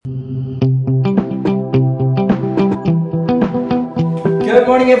Good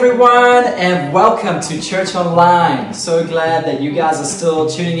morning everyone and welcome to Church Online. So glad that you guys are still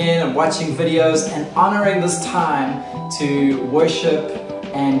tuning in and watching videos and honoring this time to worship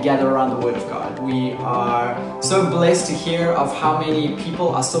and gather around the Word of God. We are so blessed to hear of how many people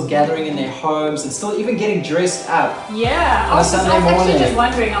are still gathering in their homes and still even getting dressed up. Yeah, I was actually just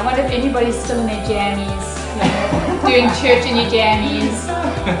wondering, I wonder if anybody's still in their jammies, doing church in your jammies.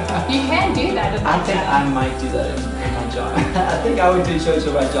 You can do that. I think I might do that in my job. I think I would do church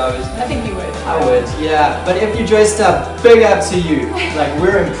in my job. I think you would. I would, yeah. But if you dressed up, big up to you. Like,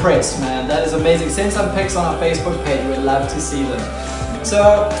 we're impressed, man. That is amazing. Send some pics on our Facebook page. We'd love to see them.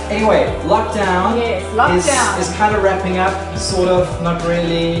 So, anyway, lockdown, is kind of wrapping up, sort of, not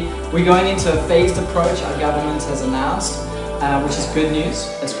really. We're going into a phased approach, our government has announced, which is good news.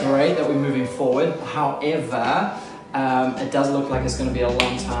 It's great that we're moving forward. However, it does look like it's going to be a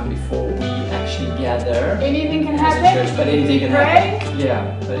long time before we actually gather. Anything can happen. Church, but anything can happen.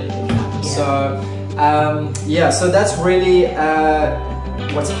 Yeah, but anything can happen. Yeah. So that's really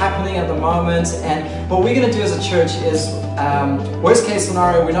what's happening at the moment. And what we're going to do as a church is, worst case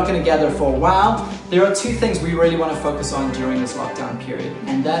scenario, we're not going to gather for a while. There are two things we really want to focus on during this lockdown period,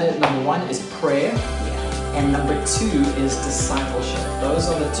 and that is, number one is prayer. And number two is discipleship. Those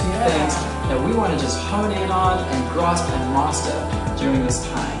are the two things that we want to just hone in on and grasp and master during this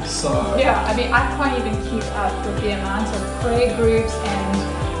time. So yeah, I mean, I can't even keep up with the amount of prayer groups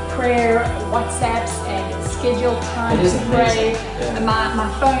and prayer WhatsApps and scheduled time to pray. Yeah. My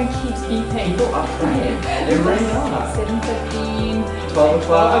phone keeps beeping. People are praying. They're really on. 7:15, 12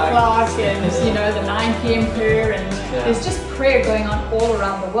 o'clock, and you know, the 9 p.m. prayer, and there's just prayer going on all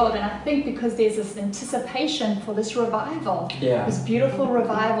around the world. And I think because there's this anticipation for this revival, this beautiful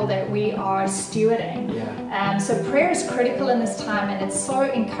revival that we are stewarding. So prayer is critical in this time, and it's so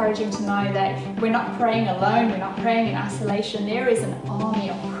encouraging to know that we're not praying alone, we're not praying in isolation. There is an army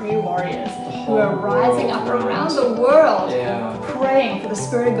of prayer warriors who are rising up around the world, praying for the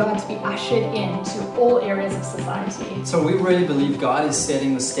Spirit of God to be ushered into all areas of society. So we really believe God is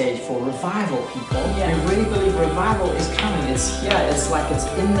setting the stage for revival, people. We really believe revival is coming. It's here. It's like it's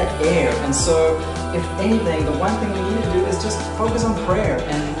in the air. And so, if anything, the one thing we need to do is just focus on prayer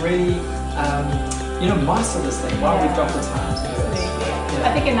and really, master this thing while we've got the time to do it.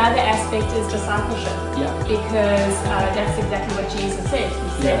 I think another aspect is discipleship. Because that's exactly what Jesus said.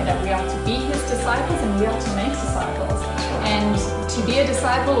 He said that we are to be His disciples and we are to make disciples. And to be a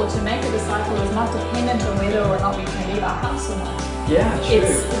disciple or to make a disciple is not dependent on whether or not we can leave our house or not.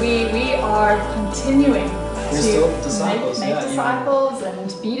 We are continuing to make disciples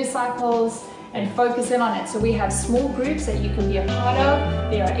and be disciples and focus in on it. So we have small groups that you can be a part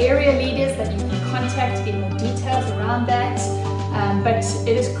of. There are area leaders that you can contact to get more details around that. But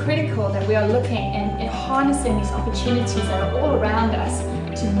it is critical that we are looking and harnessing these opportunities that are all around us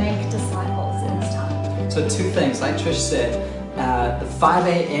to make disciples in this time. So two things, like Trish said, the 5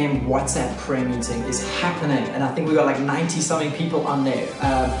 a.m. WhatsApp prayer meeting is happening, and I think we've got like 90-something people on there.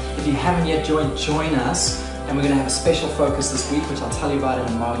 If you haven't yet joined, join us, and we're going to have a special focus this week, which I'll tell you about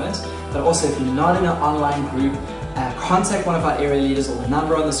in a moment. But also, if you're not in an online group, contact one of our area leaders or the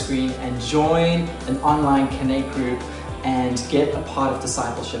number on the screen and join an online Connect group and get a part of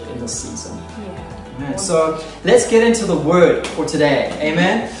discipleship in this season. Amen. So let's get into the word for today.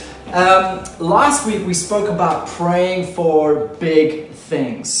 Amen. Last week we spoke about praying for big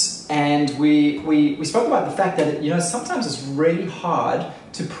things, and we spoke about the fact that sometimes it's really hard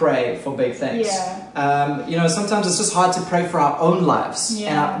to pray for big things. Sometimes it's just hard to pray for our own lives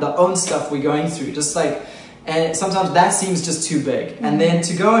and the own stuff we're going through. And sometimes that seems just too big. And then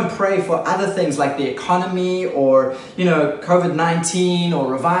to go and pray for other things like the economy or, COVID-19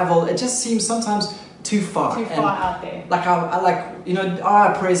 or revival, it just seems sometimes too far. Too far out there. Are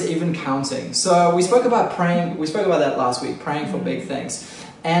our prayers even counting? So we spoke about praying, we spoke about that last week, praying for big things.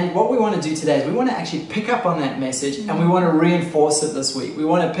 And what we want to do today is we want to actually pick up on that message and we want to reinforce it this week. We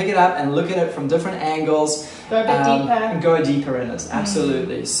want to pick it up and look at it from different angles. Go a bit deeper. And go deeper in it,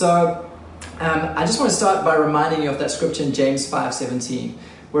 absolutely. So I just want to start by reminding you of that scripture in James 5:17,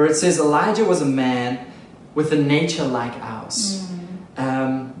 where it says Elijah was a man with a nature like ours.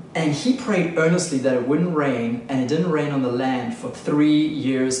 And he prayed earnestly that it wouldn't rain, and it didn't rain on the land for 3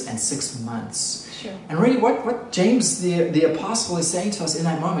 years and 6 months. And really what James the apostle is saying to us in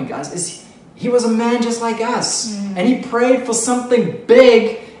that moment, guys, is he was a man just like us. And he prayed for something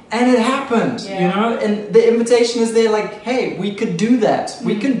big, and it happened, and the invitation is there like, hey, we could do that.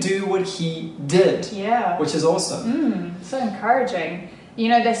 We can do what he did, which is awesome. So encouraging.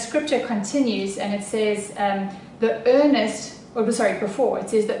 The scripture continues and it says, the earnest before, it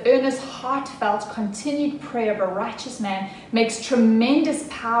says the earnest, heartfelt, continued prayer of a righteous man makes tremendous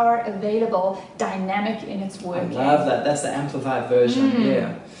power available, dynamic in its working. I love that. That's the Amplified version.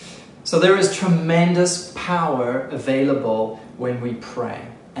 Yeah. So there is tremendous power available when we pray.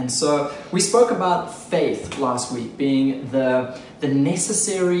 And so we spoke about faith last week being the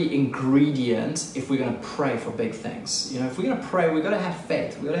necessary ingredient if we're going to pray for big things. You know, if we're going to pray, we've got to have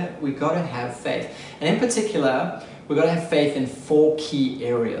faith. We've got to have faith. And in particular, we've got to have faith in 4 key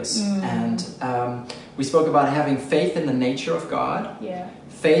areas. And we spoke about having faith in the nature of God,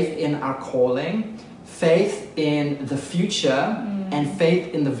 faith in our calling, faith in the future, and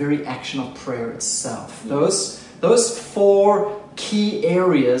faith in the very action of prayer itself. Those 4 key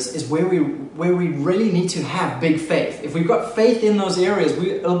areas is where we really need to have big faith. If we've got faith in those areas,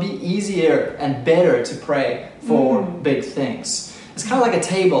 it'll be easier and better to pray for big things. It's kind of like a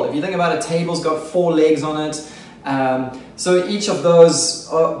table. If you think about a table's got 4 legs on it. So each of those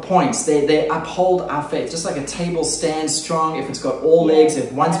points, they uphold our faith. Just like a table stands strong if it's got all legs.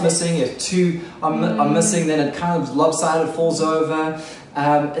 If one's missing, if 2 are missing, then it kind of lopsided falls over.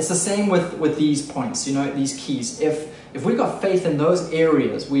 It's the same with these points, you know, these keys. If we've got faith in those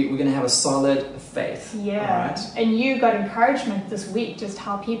areas, we're going to have a solid faith. Yeah. Right? And you got encouragement this week, just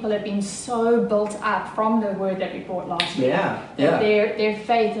how people have been so built up from the word that we brought last week. That their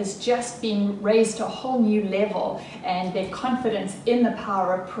faith has just been raised to a whole new level, and their confidence in the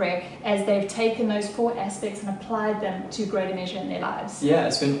power of prayer as they've taken those 4 aspects and applied them to greater measure in their lives. Yeah,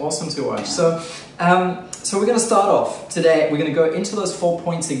 it's been awesome to watch. So we're going to start off today. We're going to go into those 4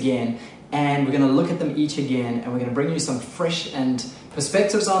 points again. And we're going to look at them each again, and we're going to bring you some fresh and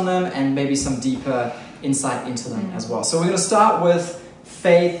perspectives on them and maybe some deeper insight into them as well. So we're going to start with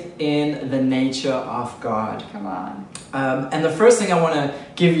faith in the nature of God. Come on. And the first thing I want to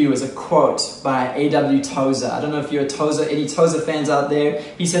give you is a quote by A.W. Tozer. I don't know if you're any Tozer fans out there.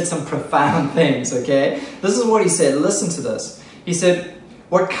 He said some profound things, okay? This is what he said. Listen to this. He said,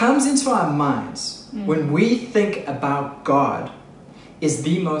 "What comes into our minds when we think about God is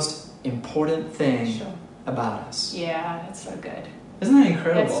the most important thing about us." Yeah, that's so good. Isn't that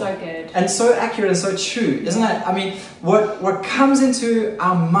incredible? That's so good. And so accurate and so true, isn't it? I mean, what comes into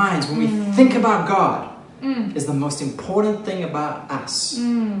our minds when we think about God is the most important thing about us.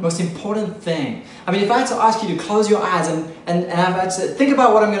 Most important thing. I mean, if I had to ask you to close your eyes and I had to think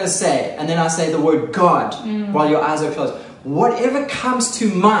about what I'm going to say, and then I say the word God while your eyes are closed, whatever comes to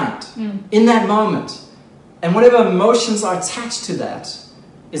mind in that moment, and whatever emotions are attached to that,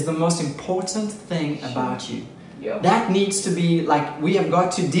 is the most important thing about you. That needs to be like, we have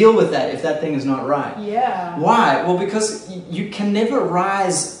got to deal with that if that thing is not right. Why? Well, because you can never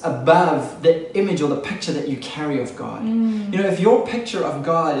rise above the image or the picture that you carry of God. You know, if your picture of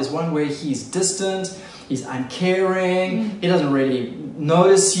God is one where He's distant, He's uncaring, He doesn't really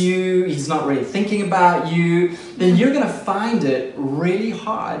notice you, He's not really thinking about you, then you're going to find it really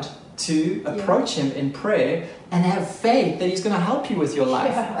hard to approach Him in prayer and have faith that He's going to help you with your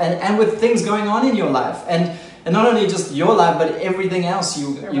life and with things going on in your life. And not only just your life, but everything else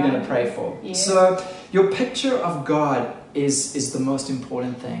you're going to pray for. So your picture of God is the most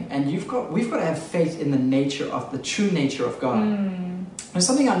important thing. And we've got to have faith in the true nature of God. And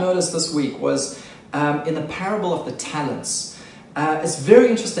something I noticed this week was in the parable of the talents. It's very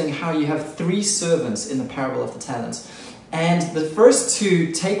interesting how you have 3 servants in the parable of the talents. And the first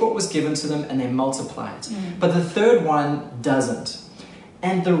 2 take what was given to them and they multiply it. But the 3rd one doesn't.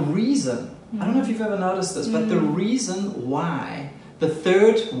 And the reason, I don't know if you've ever noticed this, but the reason why the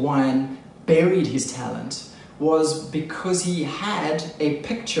 3rd one buried his talent was because he had a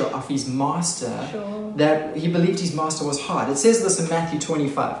picture of his master that he believed his master was hard. It says this in Matthew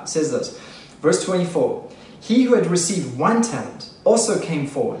 25. It says this, verse 24. "He who had received 1 talent also came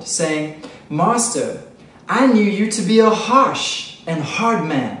forward, saying, 'Master, I knew you to be a harsh and hard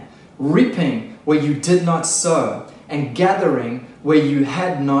man, reaping where you did not sow, and gathering where you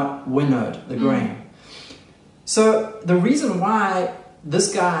had not winnowed the grain.'" So the reason why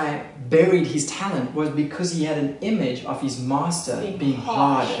this guy buried his talent was because he had an image of his master being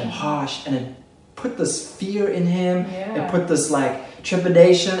hard and harsh, and it put this fear in him, it put this like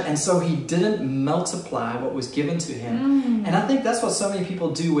trepidation, and so he didn't multiply what was given to him. And I think that's what so many people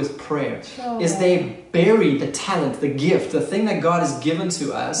do with prayer, is they bury the talent, the gift, the thing that God has given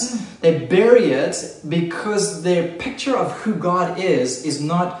to us. They bury it because their picture of who God is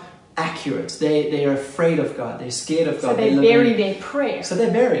not accurate. They are afraid of God. They're scared of God. So they bury their prayer. So they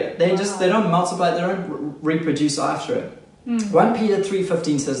bury it. They don't multiply. They don't reproduce after it. 1 Peter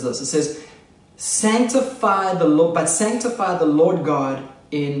 3:15 says this. It says, sanctify the Lord God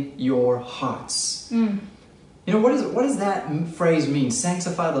in your hearts. You know, what does that phrase mean?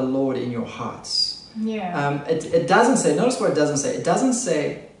 Sanctify the Lord in your hearts. Yeah. It doesn't say, notice what it doesn't say. It doesn't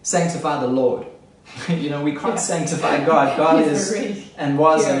say sanctify the Lord. You know, we can't sanctify God. God is and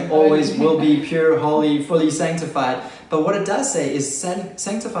was and always will be pure, holy, fully sanctified. But what it does say is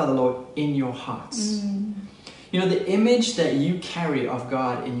sanctify the Lord in your hearts. You know, the image that you carry of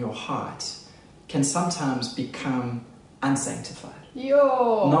God in your heart can sometimes become unsanctified.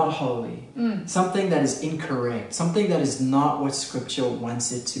 Not holy. Something that is incorrect. Something that is not what Scripture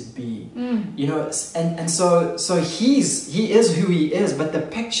wants it to be. You know, and so he is who he is, but the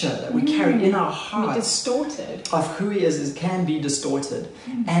picture that we carry in our hearts distorted of who he is can be distorted.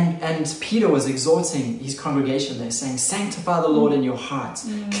 And Peter was exhorting his congregation there, saying, sanctify the Lord in your hearts.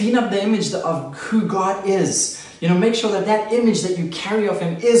 Clean up the image of who God is. You know, make sure that that image that you carry of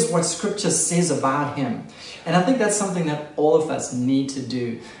him is what Scripture says about him. And I think that's something that all of us need to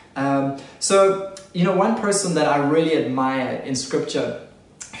do. So, you know, one person that I really admire in Scripture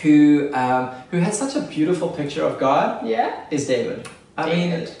who has such a beautiful picture of God is David. I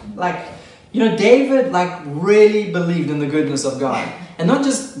mean, like, you know, David, like, really believed in the goodness of God. And not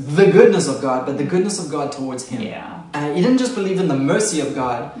just the goodness of God, but the goodness of God towards him. He didn't just believe in the mercy of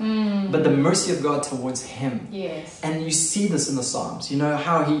God, but the mercy of God towards him. And you see this in the Psalms, you know,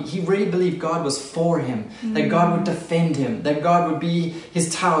 how he really believed God was for him, that God would defend him, that God would be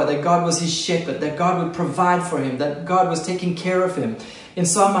his tower, that God was his shepherd, that God would provide for him, that God was taking care of him. In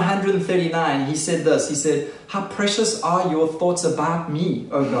Psalm 139, he said this, he said, how precious are your thoughts about me,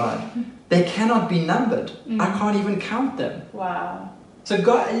 O God. They cannot be numbered. I can't even count them. Wow. So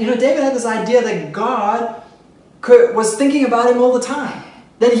God, you know, David had this idea that God was thinking about him all the time.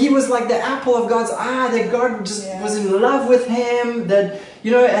 That he was like the apple of God's eye, that God just was in love with him, that,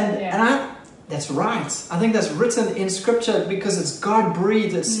 you know, and that's right. I think that's written in Scripture because it's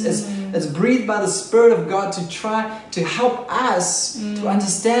God-breathed. It's breathed by the Spirit of God to try to help us to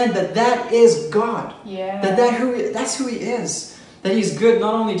understand that that is God. That's who he is. That he's good,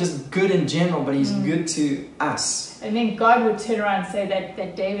 not only just good in general, but he's good to us. And then God would turn around and say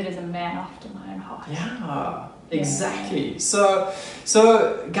that David is a man after my own heart. Yeah, exactly. So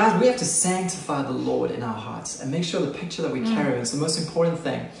guys, we have to sanctify the Lord in our hearts and make sure the picture that we carry is the most important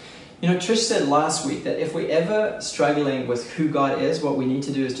thing. You know, Trish said last week that if we're ever struggling with who God is, what we need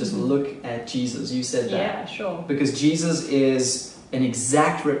to do is just look at Jesus. You said that. Yeah, sure. Because Jesus is an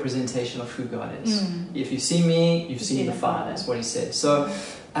exact representation of who God is. If you see me, you've seen the Father. That's what he said. So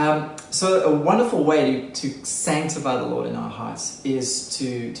a wonderful way to sanctify the Lord in our hearts is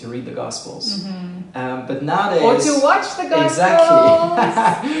to read the Gospels. But nowadays... Or to watch the Gospels.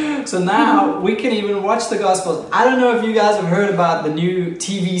 Exactly. So now we can even watch the Gospels. I don't know if you guys have heard about the new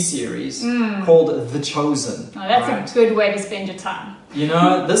TV series called The Chosen. Oh, that's a good way to spend your time. You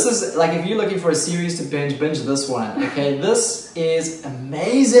know, this is like if you're looking for a series to binge this one. Okay, this is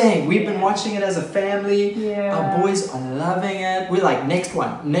amazing. We've been watching it as a family. Our boys are loving it. We're like, next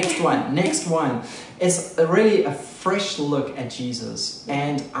one, next one, next one. It's really a fresh look at Jesus,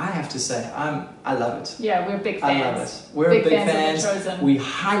 and I have to say, I love it. Yeah, we're big fans. I love it. We're big fans. We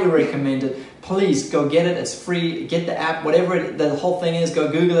highly recommend it. Please go get it. It's free. Get the app, whatever the whole thing is.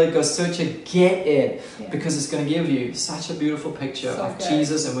 Go Google it. Go search it. Get it because it's going to give you such a beautiful picture of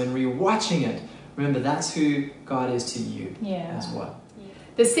Jesus. And when we're watching it, remember that's who God is to you as well.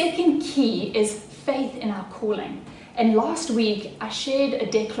 The second key is faith in our calling. And last week I shared a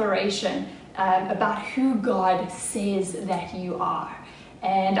declaration about who God says that you are.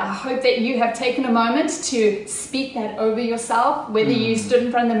 And I hope that you have taken a moment to speak that over yourself, whether you stood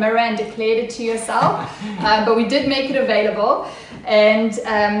in front of the mirror and declared it to yourself, but we did make it available. And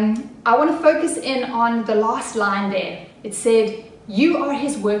I want to focus in on the last line there. It said, you are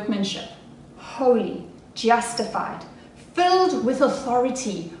his workmanship, holy, justified, filled with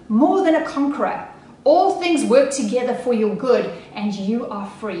authority, more than a conqueror. All things work together for your good, and you are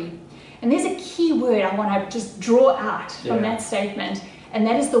free. And there's a key word I want to just draw out from that statement, and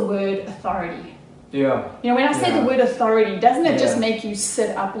that is the word authority. Yeah. You know, when I say the word authority, doesn't it just make you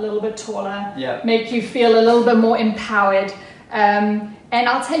sit up a little bit taller, make you feel a little bit more empowered? And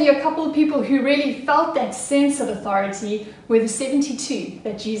I'll tell you, a couple of people who really felt that sense of authority were the 72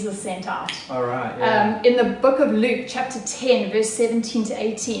 that Jesus sent out. All right. In the book of Luke, chapter 10, verse 17 to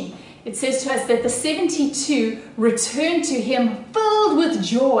 18, it says to us that the 72 returned to him filled with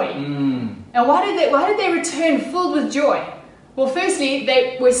joy. And why did they return filled with joy? Well, firstly,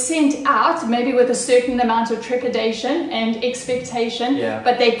 they were sent out maybe with a certain amount of trepidation and expectation,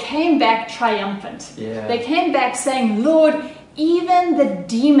 but they came back triumphant. They came back saying, Lord, even the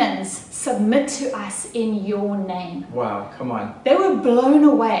demons submit to us in your name. Wow, come on. They were blown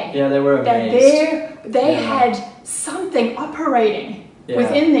away. Yeah, they were amazed. That they had something operating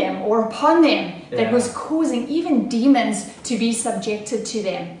within them or upon them that was causing even demons to be subjected to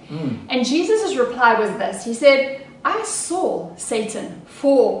them. And Jesus' reply was this. He said, I saw Satan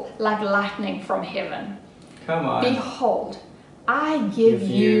fall like lightning from heaven. Come on. Behold, I give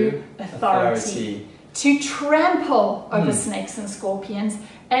you authority to trample over snakes and scorpions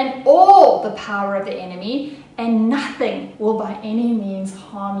and all the power of the enemy, and nothing will by any means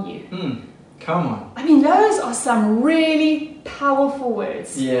harm you. Come on. I mean, those are some really powerful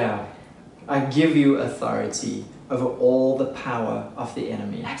words. Yeah. I give you authority over all the power of the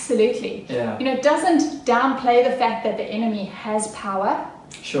enemy. Absolutely. Yeah. You know, it doesn't downplay the fact that the enemy has power.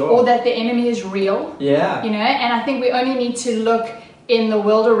 Sure. Or that the enemy is real. Yeah. You know, and I think we only need to look in the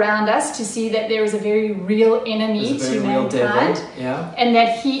world around us to see that there is a very real enemy to mankind. Yeah. And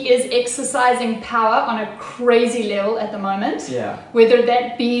that he is exercising power on a crazy level at the moment. Yeah. Whether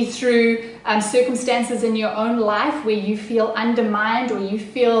that be through circumstances in your own life where you feel undermined, or you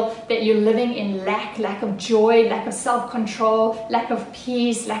feel that you're living in lack of joy, lack of self-control, lack of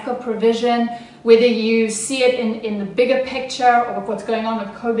peace, lack of provision, whether you see it in the bigger picture or what's going on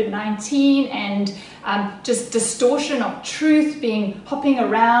with COVID-19 and just distortion of truth being hopping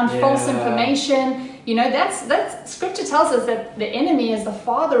around, false information. You know, that's scripture tells us that the enemy is the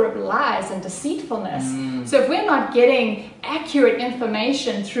father of lies and deceitfulness. So if we're not getting accurate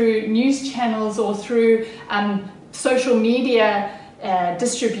information through news channels or through social media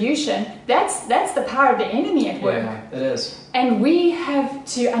distribution, that's the power of the enemy at work. Yeah, it is. And we have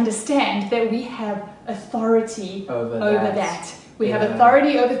to understand that we have authority over that. We have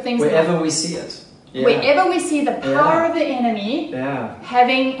authority over things wherever we see it. Yeah. Wherever we see the power of the enemy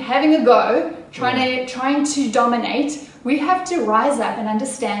having a go, trying to dominate, we have to rise up and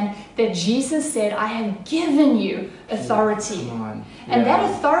understand that Jesus said, I have given you authority. Come on. And that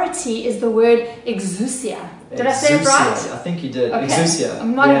authority is the word exousia. Did I say it right? I think you did. Okay. Exousia.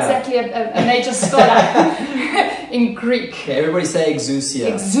 I'm not exactly a major scholar in Greek. Okay, everybody say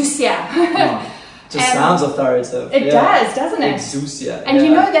exousia. Exousia. Just sounds authoritative. It does, doesn't it? Exousia. And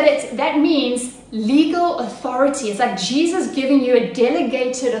you know that means legal authority. It's like Jesus giving you a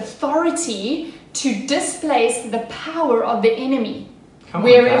delegated authority to displace the power of the enemy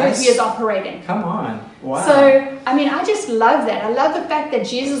wherever he is operating. Come on. Wow. So, I mean, I just love that. I love the fact that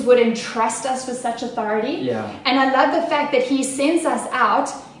Jesus would entrust us with such authority. Yeah. And I love the fact that he sends us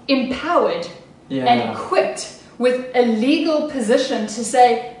out empowered and equipped with a legal position to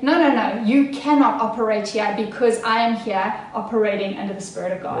say, no, you cannot operate here because I am here operating under the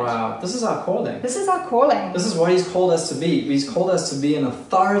Spirit of God. Wow, this is our calling. This is our calling. This is what he's called us to be. He's called us to be an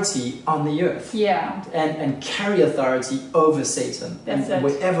authority on the earth. Yeah. And carry authority over Satan. That's and it.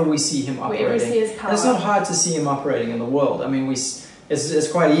 wherever we see him operating. Wherever we see his power. It's not hard to see him operating in the world. I mean,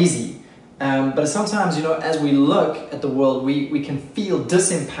 it's quite easy. But sometimes, you know, as we look at the world, we can feel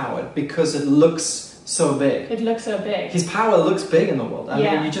disempowered because it looks so big. It looks so big. His power looks big in the world. I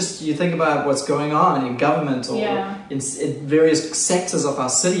mean, you think about what's going on in government or in various sectors of our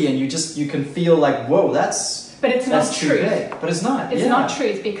city, and you can feel like, whoa, but it's not too truth. big. But it's not. It's not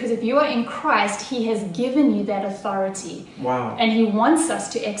truth, because if you are in Christ, he has given you that authority. Wow. And he wants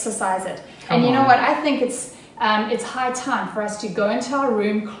us to exercise it. And you know what? I think it's high time for us to go into our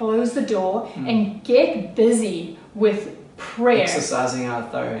room, close the door, and get busy with prayer. Exercising our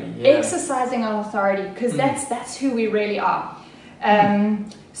authority. Exercising our authority, because that's who we really are.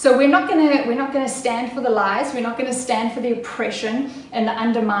 So we're not gonna stand for the lies. We're not gonna stand for the oppression and the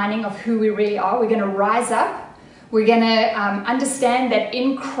undermining of who we really are. We're gonna rise up. We're gonna understand that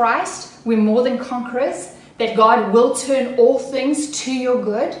in Christ we're more than conquerors. That God will turn all things to your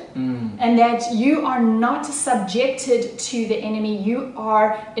good, and that you are not subjected to the enemy. You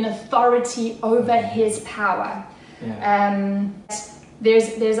are in authority over his power. Yeah.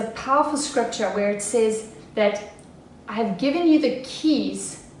 There's a powerful scripture where it says that I have given you the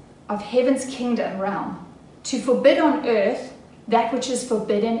keys of heaven's kingdom realm to forbid on earth that which is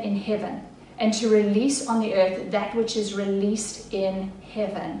forbidden in heaven, and to release on the earth that which is released in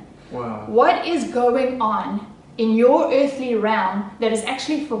heaven. Wow. What is going on in your earthly realm that is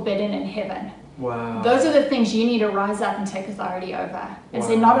actually forbidden in heaven? Wow. Those are the things you need to rise up and take authority over and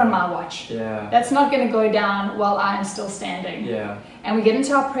say, not on my watch. Yeah. That's not going to go down while I am still standing. Yeah. And we get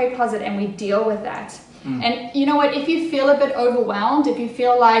into our prayer closet and we deal with that. And you know what? If you feel a bit overwhelmed, if you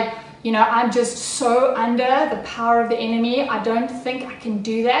feel like, you know, I'm just so under the power of the enemy, I don't think I can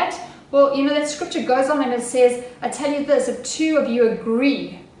do that. Well, you know, that scripture goes on and it says, I tell you this, if two of you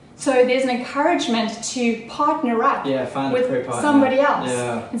agree. So there's an encouragement to partner up with somebody else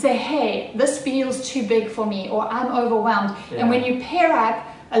and say, hey, this feels too big for me, or I'm overwhelmed. And when you pair up,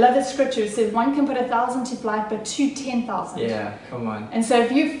 I love the scripture. It says one can put 1,000 to flight, but 2 10,000. Yeah, come on. And so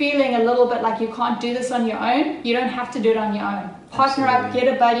if you're feeling a little bit like you can't do this on your own, you don't have to do it on your own. Partner up, get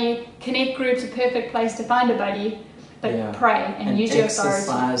a buddy. Connect Group's a perfect place to find a buddy. But pray and use your authority.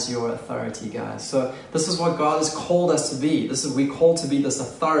 Exercise your authority, guys. So this is what God has called us to be. We're called to be this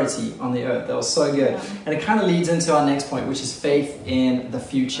authority on the earth. That was so good. And it kind of leads into our next point, which is faith in the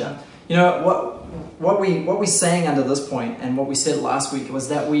future. You know, what we're saying under this point, and what we said last week, was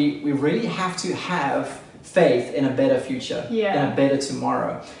that we really have to have faith in a better future, in a better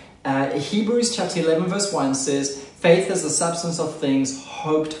tomorrow. Hebrews chapter 11 verse 1 says, faith is the substance of things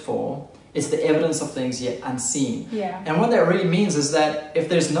hoped for. It's the evidence of things yet unseen. And what that really means is that if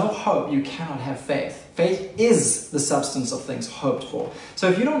there's no hope, you cannot have faith. Faith is the substance of things hoped for. So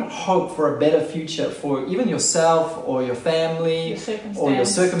if you don't hope for a better future for even yourself or your family or your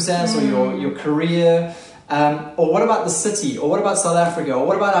circumstance or your career, or what about the city, or what about South Africa, or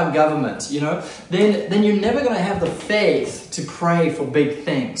what about our government, you know, then you're never going to have the faith to pray for big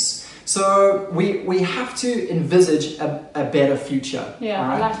things. So we have to envisage a better future.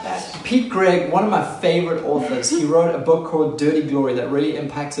 I like that. Pete Greig, one of my favorite authors, he wrote a book called Dirty Glory that really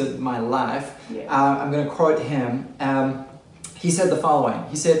impacted my life. I'm going to quote him. He said the following.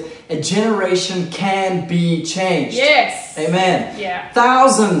 He said, a generation can be changed. Yes. Amen.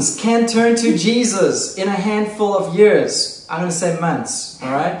 Thousands can turn to Jesus in a handful of years. I'm going to say months.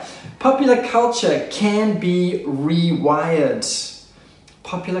 All right. Popular culture can be rewired.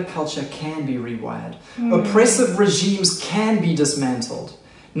 Popular culture can be rewired. Oppressive regimes can be dismantled.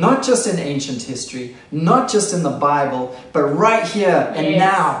 Not just in ancient history, not just in the Bible, but right here and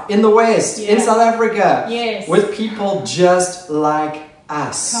now, in the West, in South Africa, with people just like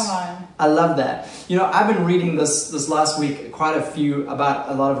us. Come on. I love that. You know, I've been reading this last week, quite a few, about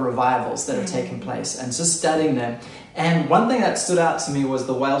a lot of revivals that have taken place, and just studying them. And one thing that stood out to me was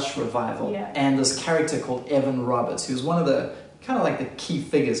the Welsh revival, and this character called Evan Roberts, who's one of the kind of like the key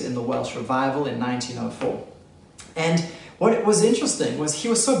figures in the Welsh revival in 1904. And what was interesting was he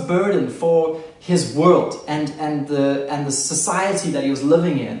was so burdened for his world and the society that he was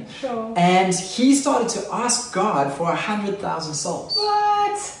living in. And he started to ask God for 100,000 souls.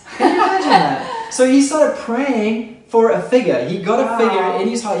 What? Can you imagine that? So he started praying for a figure. He got a figure in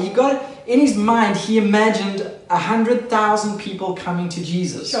his heart. He got in his mind. He imagined 100,000 people coming to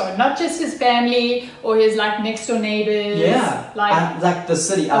Jesus. Not just his family or his like next door neighbors. Like the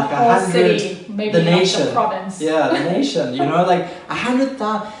city, like 100, maybe the nation, the province. The nation. You know, like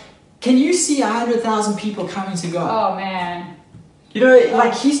 100,000. Can you see 100,000 people coming to God? Oh man. You know,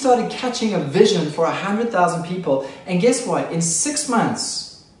 like he started catching a vision for 100,000 people, and guess what? In 6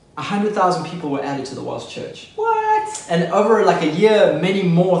 months, 100,000 people were added to the Welsh church. What? And over like a year, many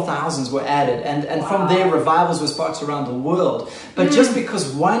more thousands were added. And from there, revivals were sparked around the world. But just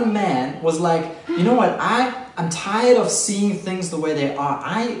because one man was like, you know what, I'm tired of seeing things the way they are.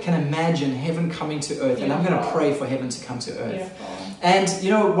 I can imagine heaven coming to earth, and I'm going to pray for heaven to come to earth. And, you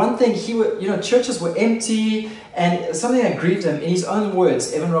know, one thing, churches were empty, and something that grieved him, in his own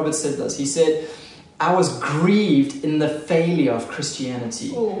words, Evan Roberts said this. He said, I was grieved in the failure of Christianity,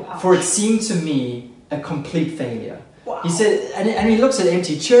 for it seemed to me a complete failure. He said, and he looks at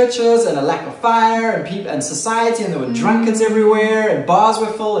empty churches and a lack of fire and people and society, and there were drunkards everywhere, and bars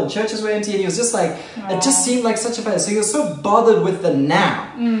were full and churches were empty, and he was just like, it just seemed like such a failure. So he was so bothered with the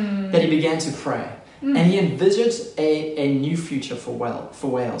now that he began to pray. And he envisaged a new future for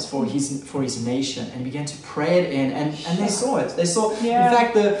Wales, for his nation, and began to pray it in, and they saw it. They saw, in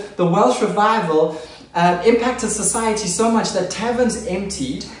fact, the Welsh revival impacted society so much that taverns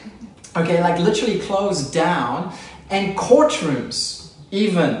emptied, like literally closed down, and courtrooms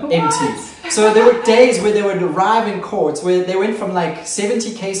even emptied. So there were days where they would arrive in courts where they went from like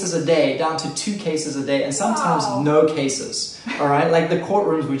 70 cases a day down to 2 cases a day, and sometimes no cases. All right, like the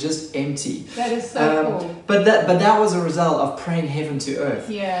courtrooms were just empty. That is so cool. But that was a result of praying heaven to earth.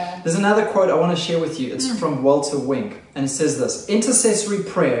 There's another quote I want to share with you. It's from Walter Wink, and it says this: intercessory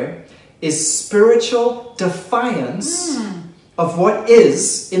prayer is spiritual defiance of what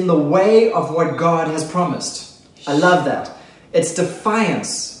is in the way of what God has promised. I love that. It's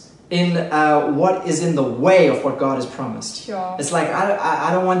defiance in what is in the way of what God has promised. It's like,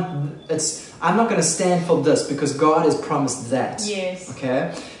 I don't want, I'm not going to stand for this because God has promised that.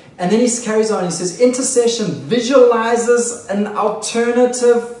 Okay? And then he carries on, he says, intercession visualizes an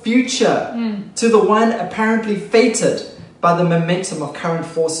alternative future to the one apparently fated by the momentum of current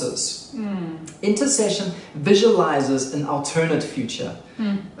forces. Intercession visualizes an alternate future.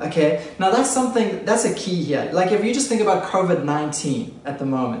 Okay, now that's a key here. Like if you just think about COVID-19 at the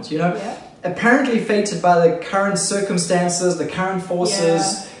moment, you know, apparently fated by the current circumstances, the current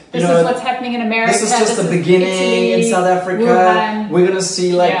forces. This is what's happening in America. This is just the beginning. Italy, in South Africa. Wuhan. We're going to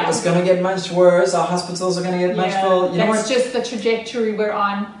see it's going to get much worse. Our hospitals are going to get much full. That's just the trajectory we're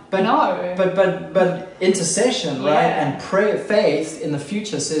on. But intercession, right, and prayer, faith in the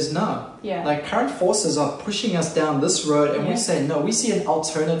future says no. Like current forces are pushing us down this road, and we say no. We see an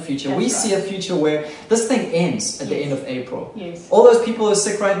alternate future. We see a future where this thing ends at the end of April. All those people who are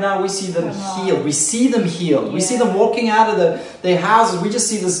sick right now, we see them healed. We see them healed. We see them walking out of their houses. We just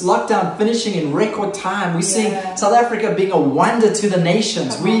see this lockdown finishing in record time. We see South Africa being a wonder to the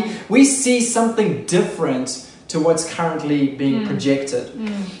nations. We see something different to what's currently being projected.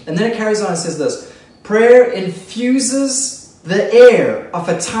 And then it carries on and says this: prayer infuses the air of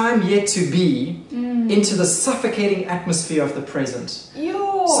a time yet to be into the suffocating atmosphere of the present.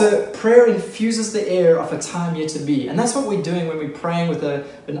 So prayer infuses the air of a time yet to be. And that's what we're doing when we're praying with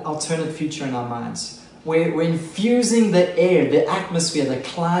an alternate future in our minds. We're infusing the air, the atmosphere, the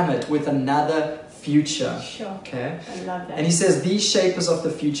climate with another future. Okay? I love that. And he says these shapers of the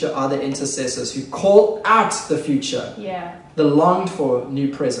future are the intercessors who call out the future. The longed for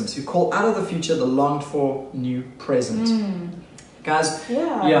new present. Who call out of the future the longed for new present. Guys,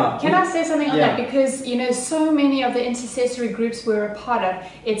 can I say something on that? Because, you know, so many of the intercessory groups we're a part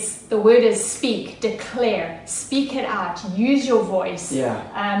of, the word is speak, declare, speak it out, use your voice.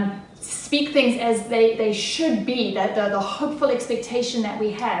 Speak things as they should be, the hopeful expectation that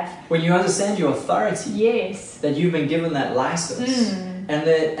we have. When you understand your authority, that you've been given that license,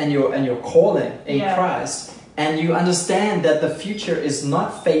 and your calling in Christ, and you understand that the future is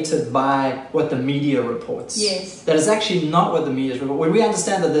not fated by what the media reports. That is actually not what the media reports. When we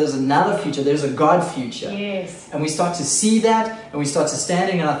understand that there's another future, there's a God future. And we start to see that, and we start to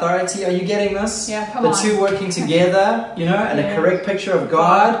standing in authority. Are you getting this? The two working together, you know, and a correct picture of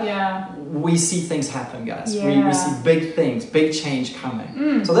God. We see things happen, guys. We see big things, big change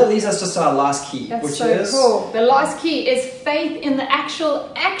coming. So that leads us just to our last key, which is cool. The last key is faith in the actual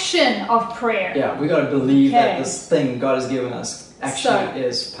action of prayer. We got to believe that this thing God has given us actually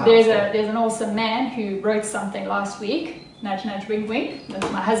is powerful. There's an awesome man who wrote something last week. Nudge, nudge, wink, wink. That's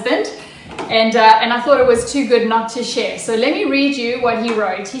my husband. And I thought it was too good not to share. So let me read you what he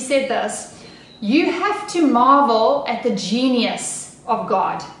wrote. He said this: "You have to marvel at the genius of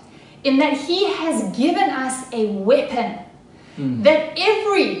God, in that he has given us a weapon that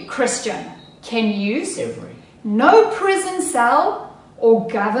every Christian can use. No prison cell or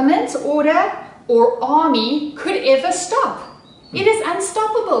government order or army could ever stop. It is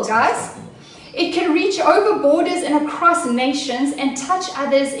unstoppable, guys. It can reach over borders and across nations and touch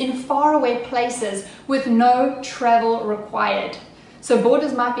others in faraway places with no travel required." So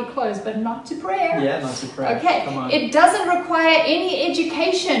borders might be closed, but not to prayer. Not to prayer. Okay. It doesn't require any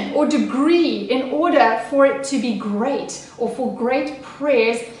education or degree in order for it to be great, or for great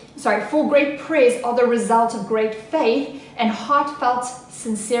prayers. For great prayers are the result of great faith and heartfelt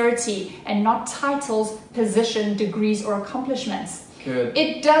sincerity, and not titles, position, degrees, or accomplishments.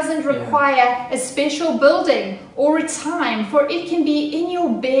 It doesn't require a special building or a time, for it can be in your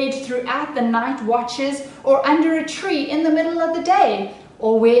bed throughout the night watches, or under a tree in the middle of the day,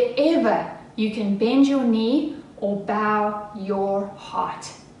 or wherever you can bend your knee or bow your heart.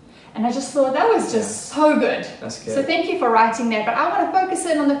 And I just thought that was just so good. That's good. So thank you for writing that. But I want to focus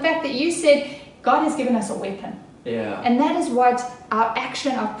in on the fact that you said God has given us a weapon. And that is what our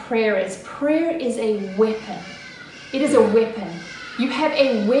action of prayer is. Prayer is a weapon. It is a weapon. You have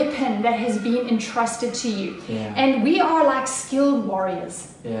a weapon that has been entrusted to you. And we are like skilled warriors.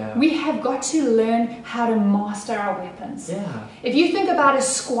 We have got to learn how to master our weapons. If you think about a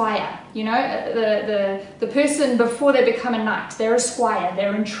squire, you know, the person before they become a knight, they're a squire,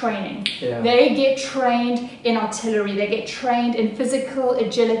 they're in training. They get trained in artillery, they get trained in physical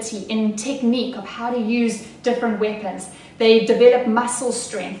agility, in technique of how to use different weapons. They develop muscle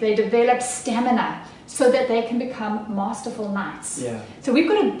strength, they develop stamina, so that they can become masterful knights. So we've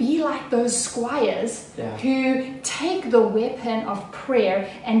got to be like those squires who take the weapon of prayer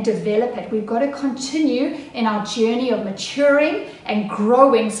and develop it. We've got to continue in our journey of maturing and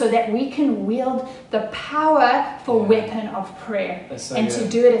growing, so that we can wield the powerful weapon of prayer to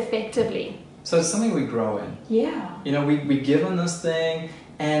do it effectively. So it's something we grow in. You know, we given this thing,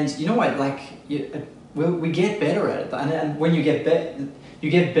 and you know what, like, we get better at it. And when you get better, you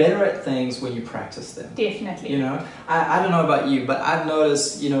get better at things when you practice them. Definitely. You know, I don't know about you, but I've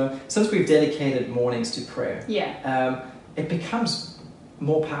noticed, you know, since we've dedicated mornings to prayer, it becomes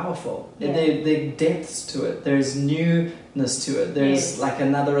more powerful. There are depths to it. There's newness to it. There's like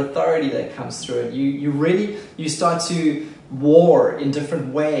another authority that comes through it. You start to war in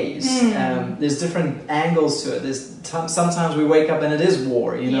different ways. There's different angles to it. There's sometimes we wake up and it is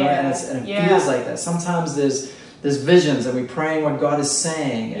war, and it feels like that. Sometimes there's visions and we're praying what God is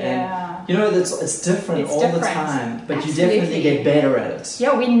saying, and it's different the time. But you definitely get better at it.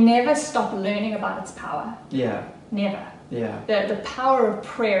 Yeah, we never stop learning about its power. Yeah, never. Yeah. The power of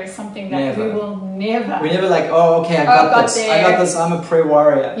prayer is something that we will never. We never like, oh, okay, I got this. I'm a prayer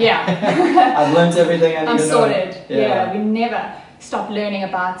warrior. Yeah. I've learned everything I need to know. I'm sorted. Yeah. We never stop learning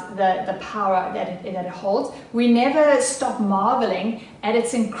about the power that it holds. We never stop marveling at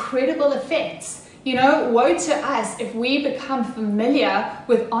its incredible effects. Woe to us if we become familiar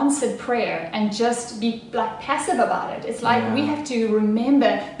with answered prayer and just be like passive about it. It's like we have to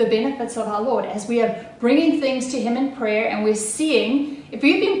remember the benefits of our Lord as we are bringing things to Him in prayer, and we're seeing, if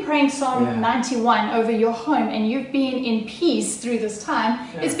you've been praying Psalm 91 over your home and you've been in peace through this time,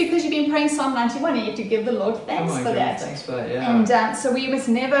 it's because you've been praying Psalm 91 and you have to give the Lord thanks for that. Thanks for that, yeah. And so we must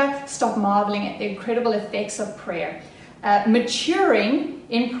never stop marveling at the incredible effects of prayer. Maturing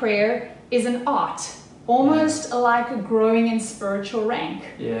in prayer is an art, almost like growing in spiritual rank.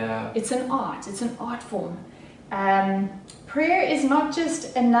 Yeah. It's an art. It's an art form. Prayer is not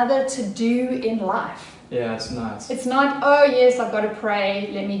just another to-do in life. Yeah, it's not. It's not, oh yes, I've got to pray,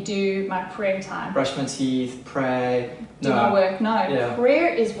 let me do my prayer time. Brush my teeth, pray. Do my work. No,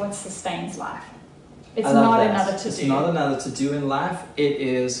 prayer is what sustains life. It's not another to-do. It's not another to-do in life. It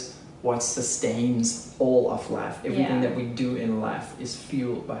is what sustains all of life. Everything that we do in life is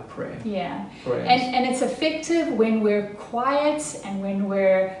fueled by prayer. Yeah. And it's effective when we're quiet and when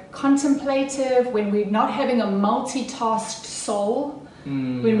we're contemplative, when we're not having a multitasked soul,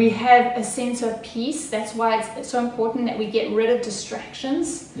 when we have a sense of peace. That's why it's so important that we get rid of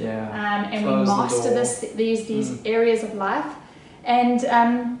distractions. And we master these areas of life. And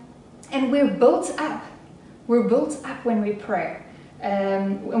we're built up. We're built up when we pray.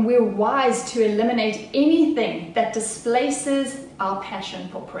 And we're wise to eliminate anything that displaces our passion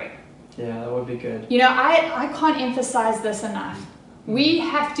for prayer. Yeah, that would be good. I can't emphasize this enough. We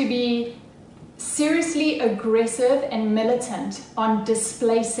have to be seriously aggressive and militant on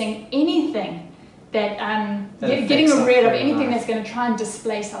displacing anything that getting rid of anything that's going to try and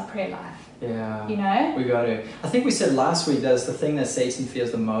displace our prayer life. Yeah. We got to. I think we said last week that the thing that Satan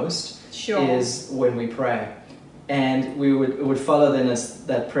fears the most is when we pray. And it would follow then as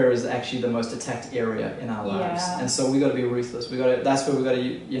that prayer is actually the most attacked area in our lives. And so we got to be ruthless. That's where we got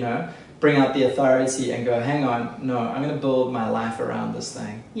to, bring out the authority and go, hang on, no, I'm going to build my life around this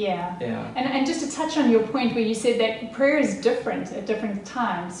thing. Yeah. And just to touch on your point where you said that prayer is different at different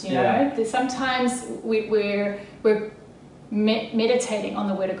times, you know. Sometimes we're meditating on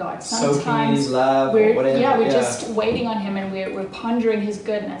the Word of God. Soaking in His love, or whatever. Yeah, we're just waiting on Him and we're pondering His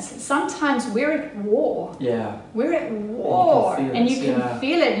goodness. Sometimes we're at war. Yeah. We're at war. And you can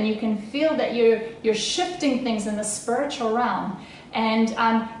feel it, and you can feel that you're shifting things in the spiritual realm.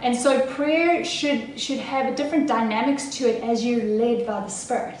 And so prayer should have different dynamics to it as you're led by the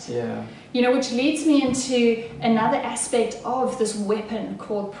Spirit. Yeah. Which leads me into another aspect of this weapon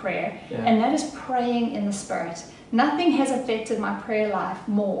called prayer, and that is praying in the Spirit. Nothing has affected my prayer life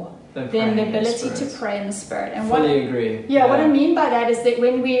more than the ability to pray in the Spirit. And fully agree. Yeah, what I mean by that is that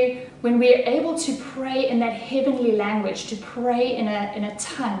when we're able to pray in that heavenly language, to pray in a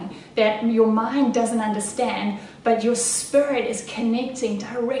tongue that your mind doesn't understand, but your spirit is connecting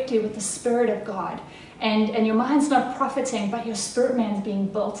directly with the Spirit of God. And your mind's not profiting, but your spirit man's being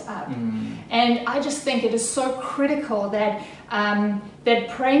built up. And I just think it is so critical that that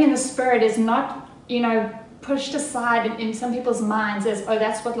praying in the Spirit is not, pushed aside in some people's minds as, oh,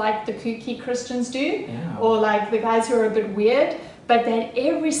 that's what like the kooky Christians do, or like the guys who are a bit weird, but that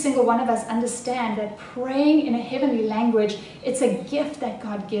every single one of us understand that praying in a heavenly language, it's a gift that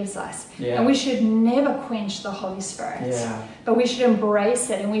God gives us. And we should never quench the Holy Spirit, but we should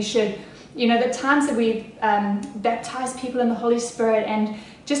embrace it, and we should, the times that we've baptized people in the Holy Spirit, and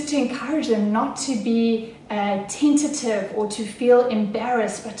just to encourage them not to be tentative or to feel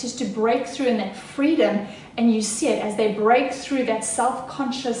embarrassed, but just to break through in that freedom. And you see it as they break through that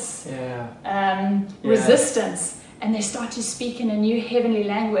self-conscious resistance, and they start to speak in a new heavenly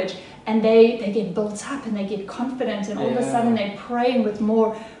language, and they get built up and they get confident, and all of a sudden they're praying with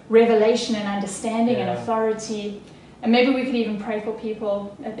more revelation and understanding and authority. And maybe we could even pray for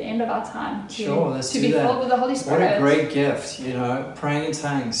people at the end of our time to be filled with the Holy Spirit. What a great gift, you know, praying in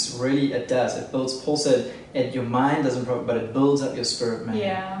tongues, really it does. It builds, Paul said, your mind doesn't profit, but it builds up your spirit, man.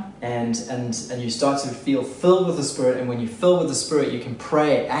 Yeah. And you start to feel filled with the Spirit, and when you're filled with the Spirit, you can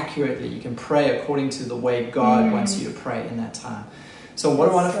pray accurately. You can pray according to the way God wants you to pray in that time. So what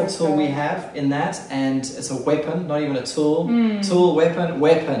a wonderful tool we have in that, and it's a weapon, not even a tool. Tool, weapon.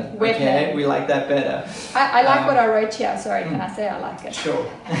 Okay, we like that better. I like what I wrote here. Sorry, can I say I like it? Sure.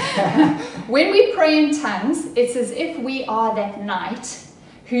 When we pray in tongues, it's as if we are that knight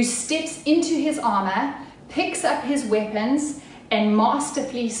who steps into his armor, picks up his weapons, and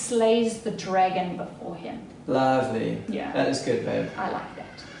masterfully slays the dragon before him. Lovely. Yeah. That is good, babe. I like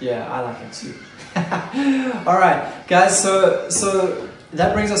that. Yeah, I like it too. All right, guys, so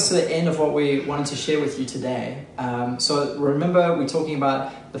that brings us to the end of what we wanted to share with you today. So remember, we're talking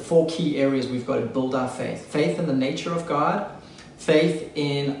about the 4 key areas we've got to build our faith. Faith in the nature of God, faith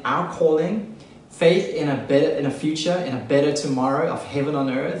in our calling, faith in a future, in a better tomorrow of heaven on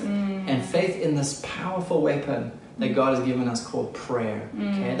earth, and faith in this powerful weapon that God has given us called prayer.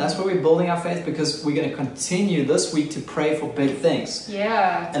 Okay, that's where we're building our faith, because we're going to continue this week to pray for big things.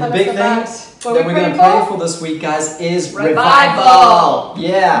 Yeah. And the big thing that we're going to pray for this week, guys, is revival.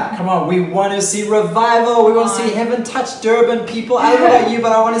 Yeah, come on. We want to see revival. We want to see heaven touch Durban, people. I don't know about you,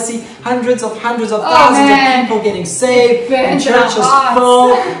 but I want to see hundreds of thousands of people getting saved, and churches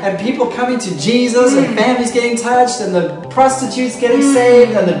full, and people coming to Jesus, and families getting touched, and the prostitutes getting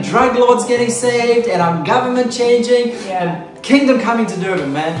saved, and the drug lords getting saved, and our government changing, and kingdom coming to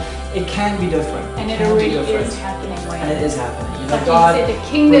Durban, man. It can be different. And it already is happening, right? And it is happening. You know, like God, you said, the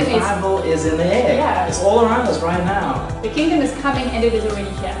kingdom revival is in the air. Yeah. It's all around us right now. The kingdom is coming, and it is already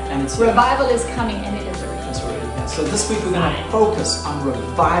here. And it's revival is coming, and it is already here. It's already here. So this week we're going to focus on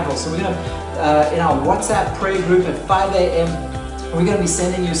revival. So we're going to, in our WhatsApp prayer group at 5 a.m., we're going to be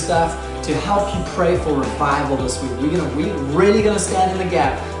sending you stuff to help you pray for revival this week. We're really going to stand in the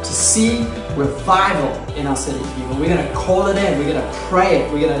gap to see revival in our city, people. We're going to call it in. We're going to pray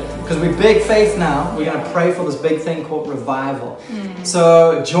it. Because we're big faith now, we're going to pray for this big thing called revival.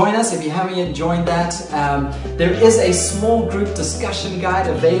 So join us if you haven't yet joined that. There is a small group discussion guide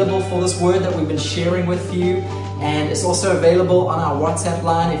available for this word that we've been sharing with you. And it's also available on our WhatsApp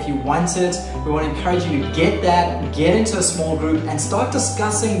line if you want it. We want to encourage you to get that, get into a small group, and start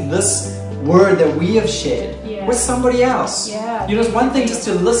discussing this word that we have shared with somebody else. Yeah. You know, it's one thing just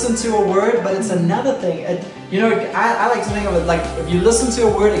to listen to a word, but it's another thing. You know, I like to think of it like if you listen to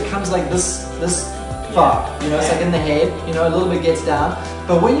a word, it comes like this far. You know, it's like in the head. You know, a little bit gets down.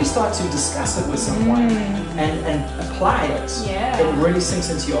 But when you start to discuss it with someone and apply it, it really sinks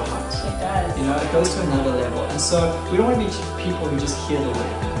into your heart. It does. You know, it goes to another level. And so we don't want to be people who just hear the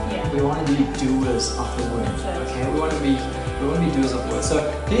word. We want to be doers of the word. Okay, we want to be doers of the word.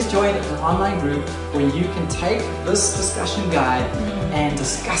 So please join an online group where you can take this discussion guide and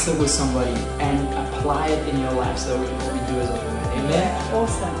discuss it with somebody and apply it in your life so we can all be doers of the word. Amen.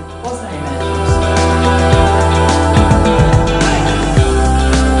 Awesome. Amen.